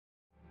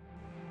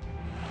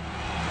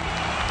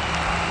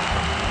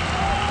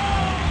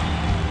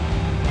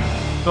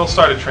Phil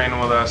started training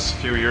with us a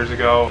few years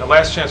ago. The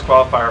last chance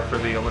qualifier for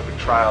the Olympic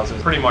trials is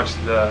pretty much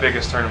the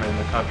biggest tournament in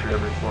the country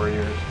every 4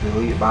 years. The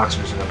elite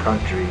boxers in the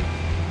country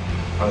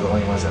are the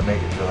only ones that make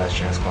it to the last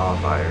chance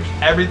qualifiers.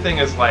 Everything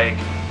is like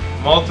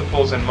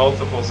multiples and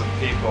multiples of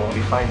people.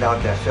 We find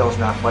out that Phil's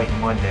not fighting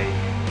Monday.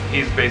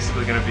 He's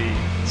basically going to be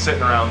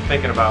sitting around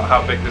thinking about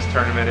how big this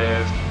tournament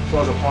is.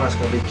 Phil's opponent's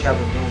going to be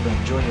Kevin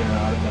Newman Jr.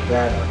 out of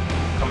Nevada.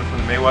 Coming from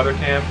the Mayweather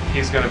camp,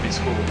 he's going to be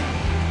schooled.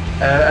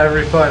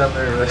 Every fight I'm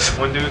nervous.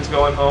 One dude's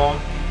going home,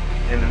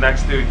 and the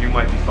next dude you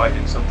might be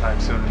fighting sometime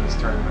soon in this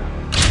tournament.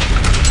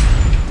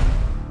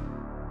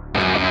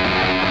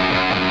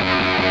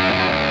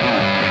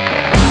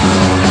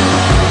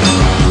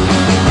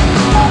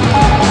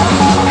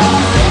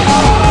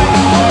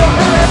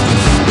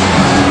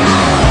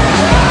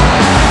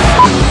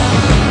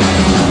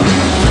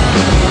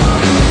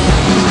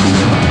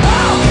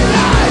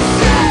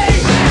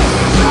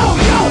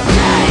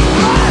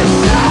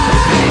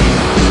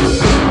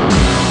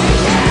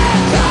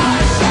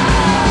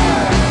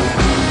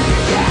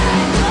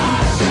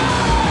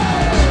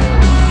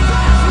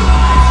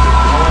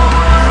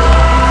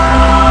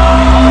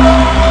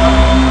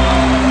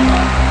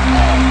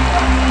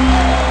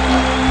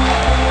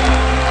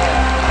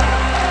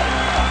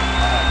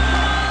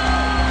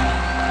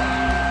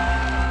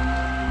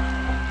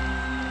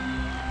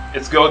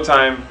 It's go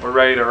time. We're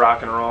ready to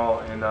rock and roll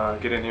and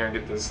get in here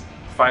and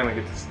finally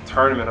get this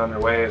tournament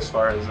underway as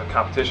far as the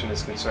competition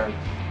is concerned.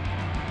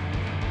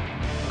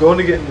 Going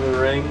to get into the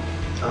ring,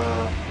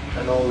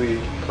 I know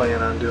we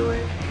plan on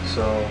doing,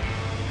 so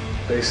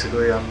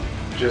basically all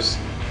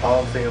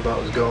I'm thinking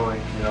about is going,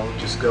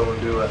 just go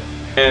and do it.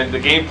 And the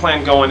game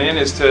plan going in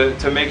is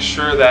to make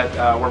sure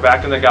that we're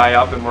backing the guy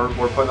up and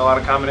we're putting a lot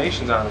of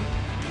combinations on him.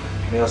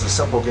 It's a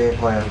simple game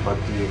plan, but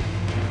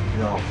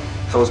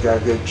Phil's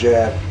got a good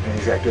jab, and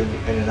he's got good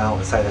in and out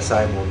and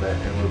side-to-side movement,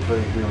 and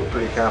we were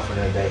pretty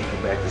confident that he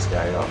can back this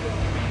guy up.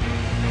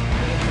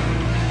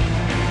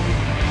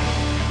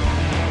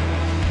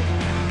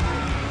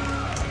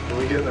 When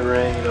we get in the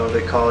ring,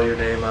 they call your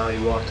name out,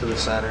 you walk to the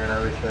center and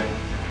everything,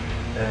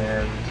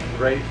 and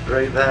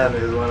right then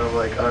is when I'm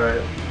like, all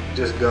right,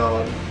 just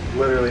go. I'm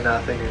literally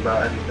not thinking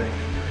about anything.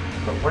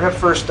 But when it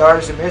first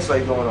starts, it's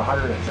like going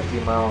 150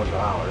 miles an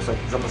hour. It's like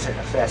almost hitting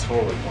a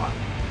fast-forward one.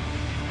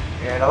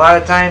 And a lot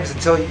of times,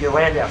 until you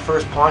land that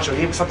first punch, or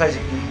even sometimes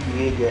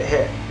you get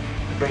hit,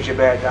 it brings you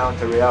back down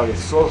to reality. It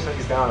slows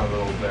things down a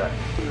little bit.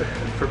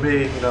 For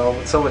me,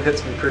 when someone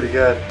hits me pretty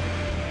good,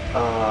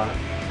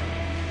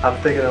 I'm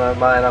thinking in my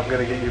mind, I'm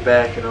going to get you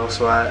back,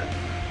 so I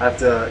have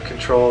to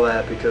control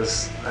that,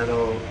 because I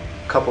know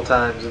a couple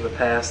times in the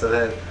past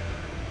I've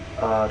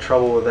had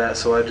trouble with that,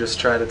 so I just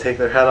try to take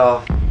their head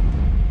off.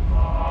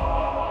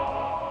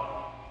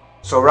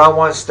 So round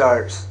one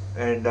starts,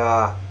 and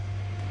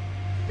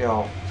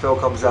Phil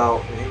comes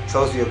out, and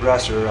Phil's the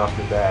aggressor off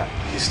the bat.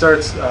 He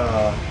starts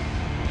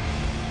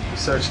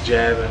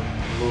jabbing,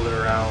 moving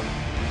around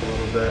a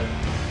little bit.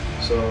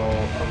 So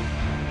I'm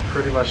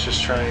pretty much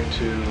just trying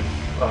to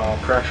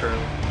pressure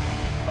him,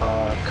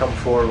 come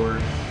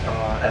forward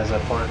as I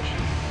punch.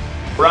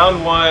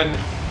 Round one,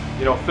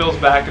 Phil's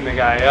backing the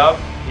guy up.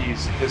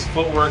 His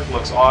footwork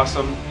looks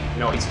awesome.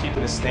 He's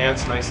keeping his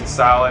stance nice and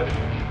solid.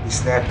 He's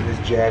snapping his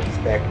jab. He's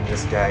backing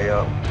this guy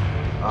up.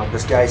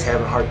 This guy's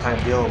having a hard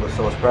time dealing with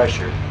Phil's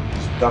pressure.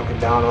 He's ducking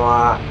down a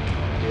lot.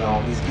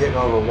 He's getting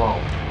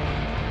overwhelmed.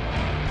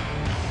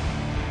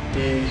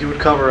 He would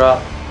cover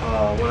up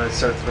when I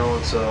start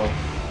throwing, so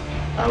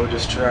I would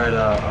just try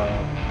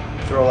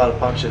to throw a lot of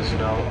punches,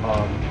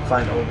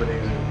 find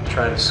openings and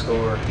try to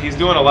score. He's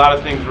doing a lot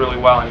of things really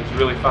well, and he's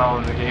really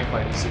following the game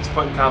plan. He's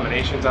putting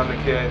combinations on the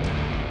kid,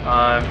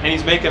 and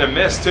he's making a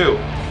miss too.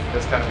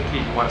 That's kind of the key.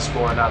 You want to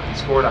score and not be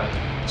scored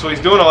on. So he's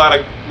doing a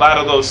lot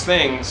of those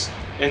things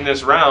in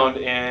this round,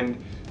 and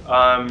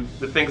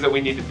the things that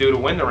we need to do to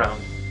win the round.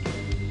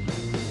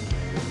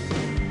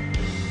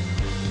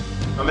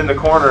 I'm in the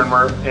corner,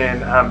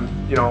 and I'm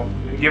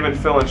giving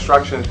Phil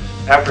instructions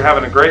after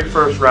having a great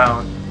first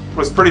round.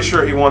 Was pretty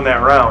sure he won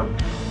that round.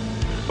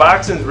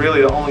 Boxing's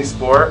really the only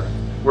sport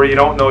where you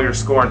don't know your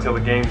score until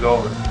the game's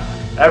over.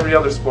 Every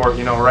other sport,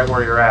 you know right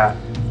where you're at.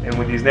 And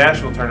with these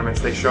national tournaments,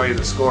 they show you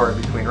the score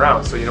in between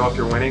rounds, so you know if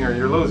you're winning or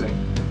you're losing.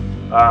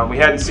 We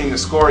hadn't seen the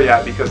score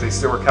yet because they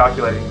still were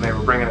calculating and they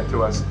were bringing it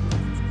to us.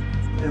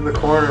 In the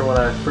corner when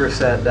I first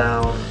sat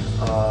down,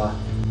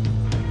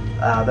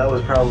 that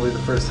was probably the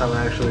first time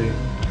I actually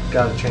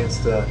got a chance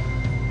to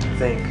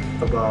think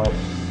about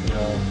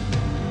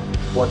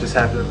what just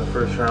happened in the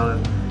first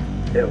round.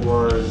 And it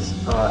was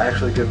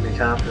actually giving me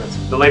confidence.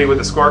 The lady with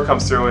the score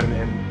comes through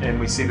and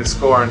we see the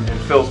score, and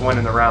Phil's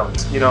winning the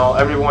rounds.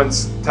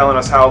 Everyone's telling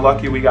us how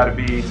lucky we got to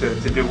be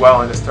to do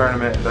well in this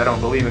tournament. I don't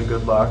believe in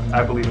good luck.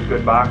 I believe in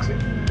good boxing.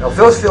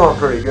 Phil's feeling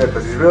pretty good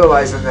because he's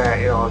realizing that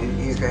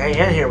he's gonna hang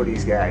in here with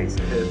these guys.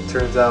 It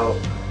turns out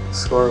the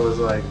score was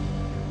like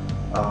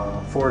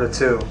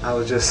 4-2. I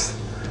was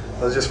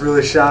just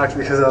really shocked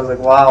because I was like,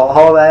 wow,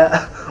 all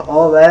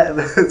that, and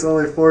it's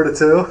only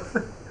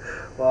 4-2.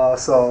 Wow,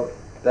 so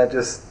that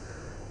just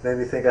made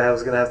me think I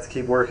was gonna have to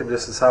keep working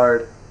just as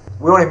hard.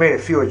 We only made a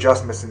few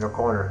adjustments in the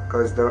corner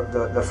because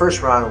the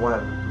first round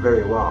went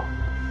very well.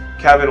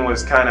 Kevin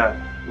was kind of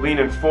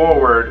leaning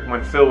forward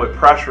when Phil would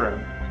pressure him,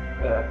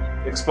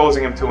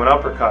 exposing him to an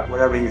uppercut.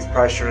 Whenever he was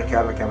pressuring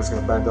Kevin was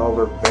going to bend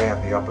over,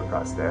 bam, the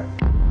uppercuts there.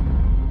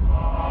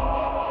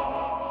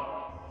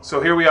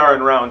 So here we are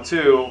in round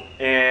 2,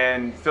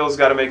 and Phil's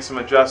got to make some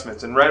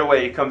adjustments. And right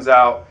away he comes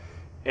out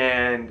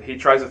and he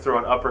tries to throw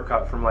an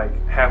uppercut from like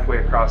halfway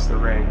across the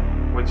ring,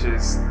 which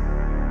is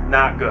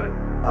not good.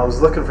 I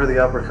was looking for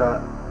the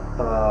uppercut.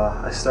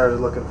 I started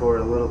looking for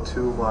it a little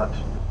too much.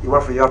 He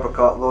went for the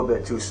uppercut a little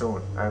bit too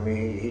soon. I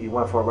mean, he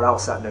went for it without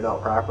setting it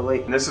up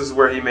properly. And this is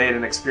where he made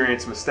an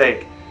experienced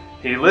mistake.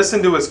 He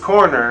listened to his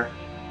corner,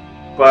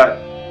 but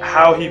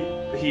how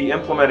he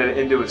implemented it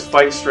into his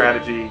fight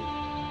strategy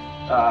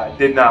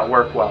did not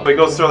work well. So he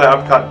goes through that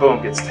uppercut,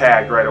 boom, gets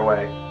tagged right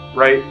away.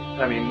 Right?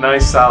 I mean,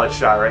 nice solid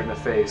shot right in the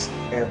face.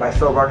 And by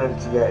Phil running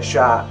into that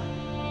shot,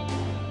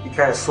 he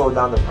kind of slowed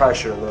down the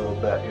pressure a little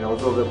bit. You know, it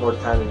was a little bit more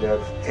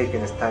tentative,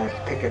 taking his time,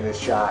 picking his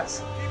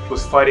shots.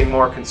 Was fighting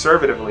more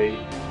conservatively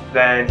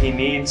than he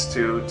needs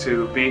to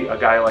beat a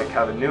guy like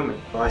Kevin Newman.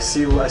 I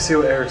see what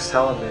Erik's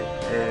telling me,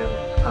 and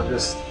I'm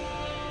just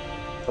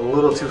a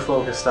little too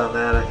focused on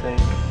that, I think.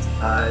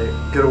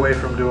 I get away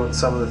from doing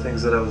some of the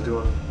things that I was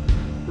doing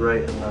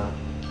right in the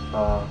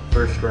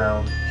first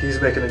round.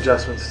 He's making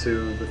adjustments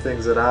to the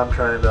things that I'm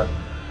trying to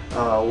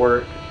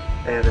work,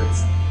 and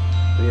it's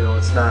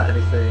not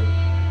anything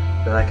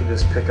that I can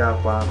just pick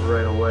up on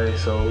right away.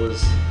 So it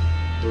was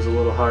a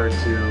little hard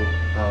to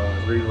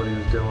read what he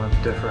was doing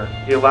different.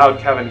 He allowed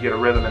Kevin to get a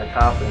rhythm and a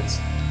confidence.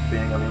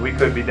 I mean, we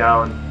could be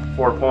down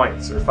 4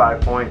 points or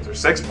 5 points or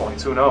 6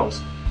 points. Who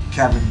knows?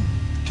 Kevin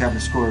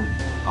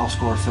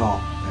outscored Phil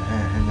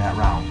in that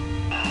round.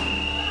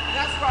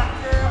 That's right,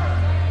 girl.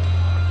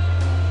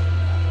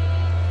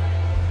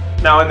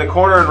 Now in the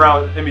corner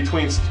in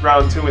between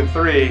round 2 and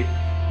 3,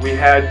 we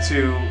had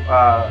to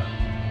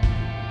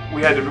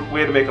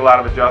make a lot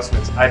of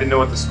adjustments. I didn't know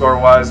what the score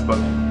was, but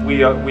we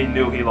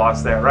knew he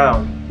lost that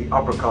round. The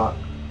uppercut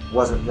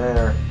wasn't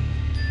there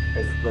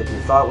like we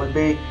thought it would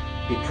be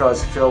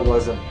because Phil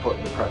wasn't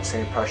putting the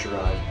same pressure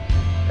on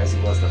as he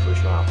was in the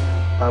first round.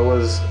 I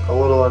was a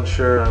little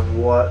unsure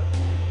on what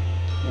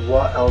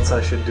else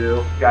I should do.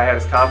 The guy had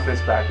his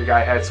confidence back. The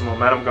guy had some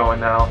momentum going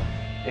now,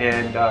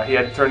 and he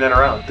had to turn that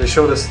around. They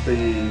showed us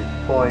the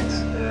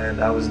points,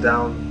 and I was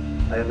down.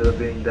 I ended up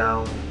being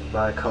down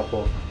by a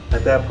couple.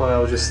 At that point, I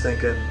was just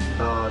thinking,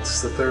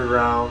 it's the 3rd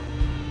round.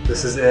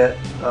 This is it.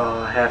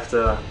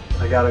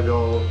 I gotta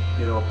go,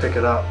 pick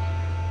it up,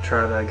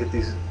 try to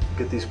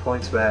get these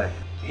points back.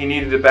 He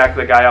needed to back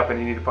the guy up, and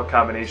he needed to put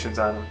combinations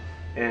on him,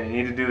 and he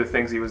needed to do the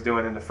things he was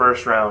doing in the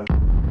first round.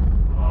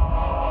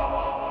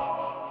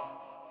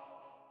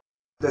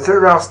 The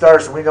 3rd round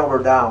starts, and we know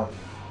we're down.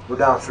 We're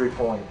down 3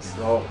 points,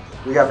 so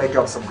we gotta make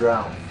up some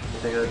ground. I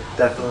think I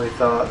definitely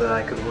thought that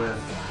I could win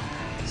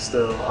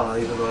still,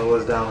 even though I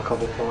was down a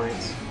couple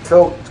points.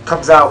 Phil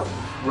comes out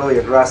really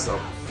aggressive.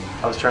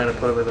 I was trying to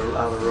put him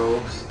on the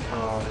ropes,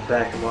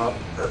 back him up,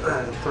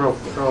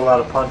 throw a lot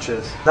of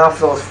punches. Now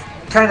Phil's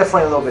kind of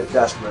fighting a little bit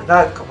desperate.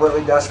 Not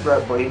completely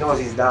desperate, but he knows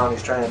he's down.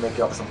 He's trying to make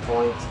up some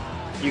points.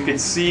 You could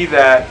see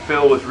that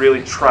Phil was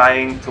really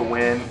trying to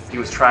win. He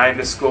was trying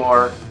to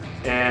score,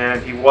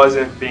 and he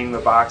wasn't being the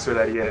boxer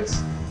that he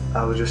is.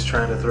 I was just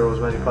trying to throw as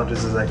many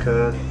punches as I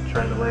could,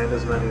 trying to land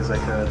as many as I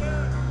could.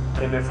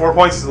 And then 4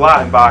 points is a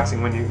lot in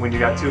boxing when you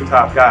got 2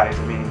 top guys.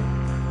 I mean,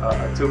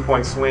 a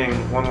 2-point swing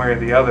one way or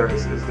the other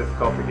is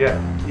difficult to get.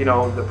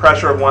 The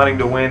pressure of wanting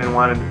to win and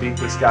wanting to beat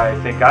this guy, I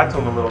think, got to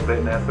him a little bit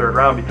in that 3rd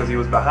round because he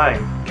was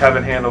behind.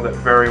 Kevin handled it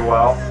very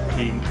well.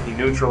 He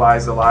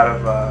neutralized a lot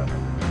of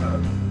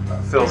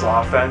Phil's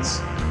offense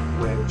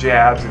with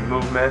jabs and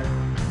movement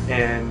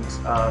and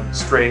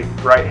straight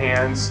right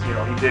hands. He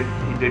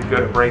did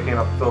good at breaking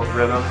up Phil's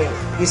rhythm.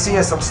 He's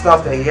seeing some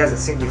stuff that he hasn't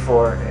seen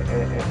before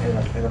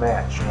in a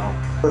match.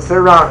 The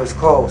 3rd round is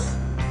close.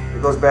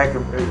 It goes back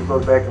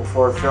and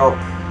forth.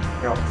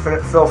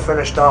 Phil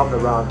finished out the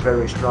round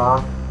very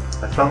strong.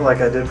 I felt like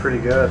I did pretty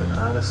good,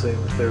 honestly,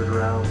 in the 3rd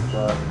round,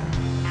 but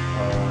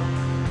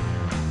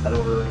I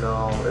don't really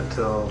know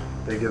until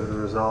they give the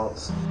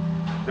results.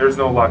 There's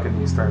no luck in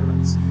these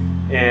tournaments,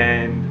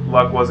 and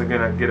luck wasn't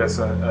going to get us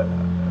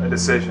a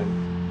decision.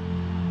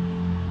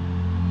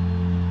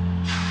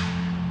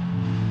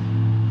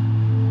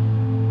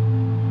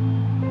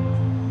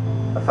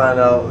 I find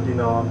out,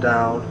 I'm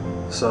down,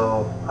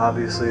 so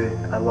obviously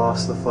I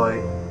lost the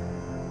fight.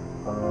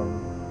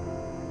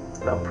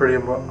 I'm pretty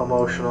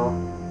emotional.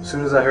 As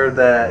soon as I heard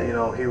that,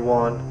 he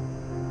won,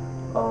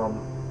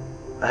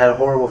 I had a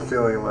horrible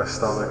feeling in my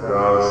stomach.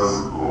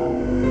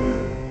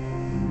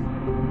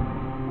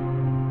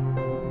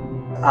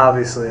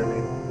 Obviously,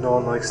 no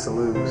one likes to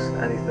lose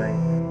anything.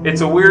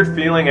 It's a weird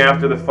feeling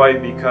after the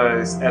fight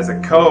because as a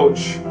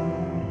coach,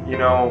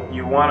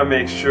 you want to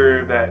make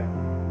sure that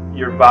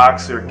your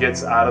boxer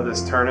gets out of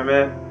this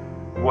tournament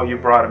what you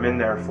brought him in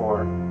there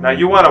for. Now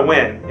you want to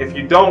win. If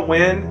you don't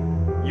win,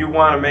 you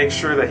want to make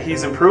sure that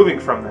he's improving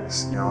from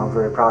this. I'm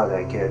very proud of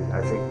that kid.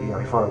 I think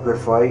he fought a good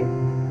fight.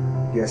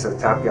 against the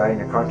top guy in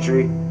the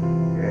country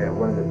at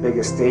one of the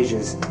biggest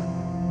stages,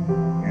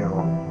 you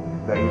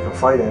know, that you can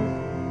fight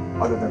in,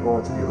 other than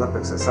going to the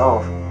Olympics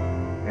itself,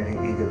 and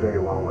he did very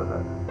well with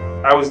it.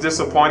 I was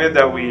disappointed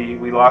that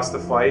we lost the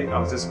fight. I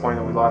was disappointed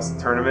that we lost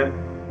the tournament.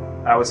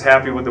 I was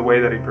happy with the way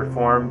that he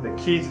performed. The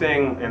key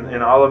thing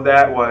in all of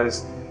that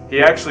was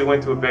he actually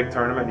went to a big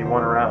tournament and he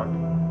won a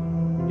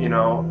round, you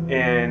know,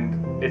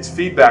 and it's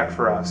feedback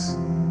for us.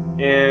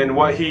 And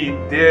what he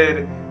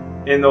did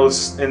in the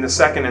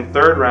second and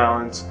third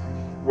rounds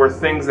were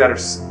things that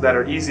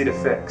are easy to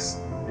fix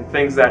and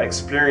things that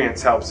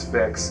experience helps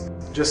fix.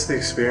 Just the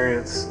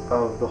experience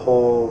of the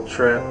whole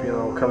trip, you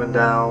know, coming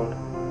down,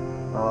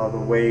 the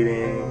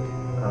waiting,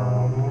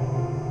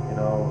 you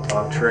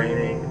know,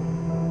 training,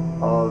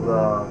 all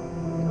the,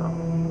 you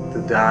know,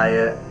 the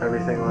diet,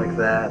 everything like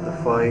that, the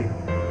fight.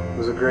 It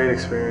was a great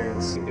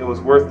experience. It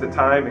was worth the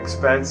time,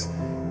 expense,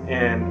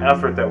 and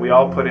effort that we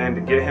all put in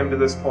to get him to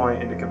this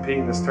point and to compete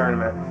in this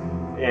tournament.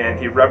 And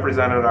he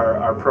represented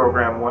our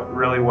program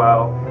really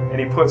well, and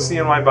he put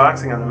CNY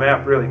boxing on the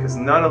map, really, because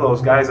none of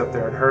those guys up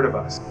there had heard of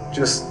us.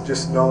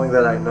 Just knowing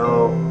that I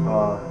know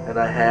and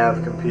I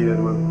have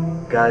competed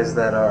with guys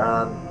that are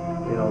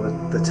on, you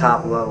know, the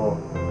top level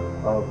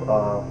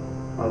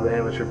of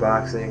amateur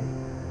boxing,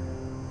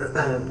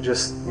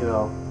 just, you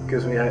know,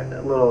 gives me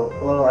a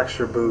little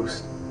extra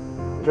boost.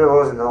 There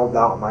wasn't no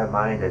doubt in my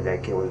mind that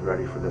that kid was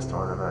ready for this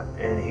tournament,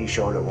 and he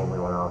showed it when we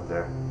went out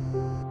there.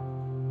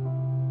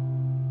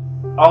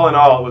 All in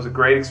all, it was a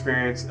great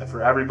experience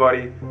for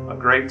everybody, a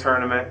great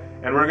tournament,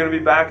 and we're going to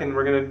be back and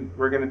we're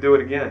going to do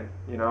it again,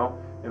 you know,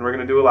 and we're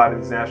going to do a lot of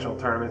these national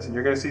tournaments, and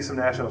you're going to see some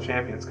national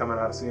champions coming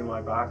out of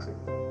CNY boxing.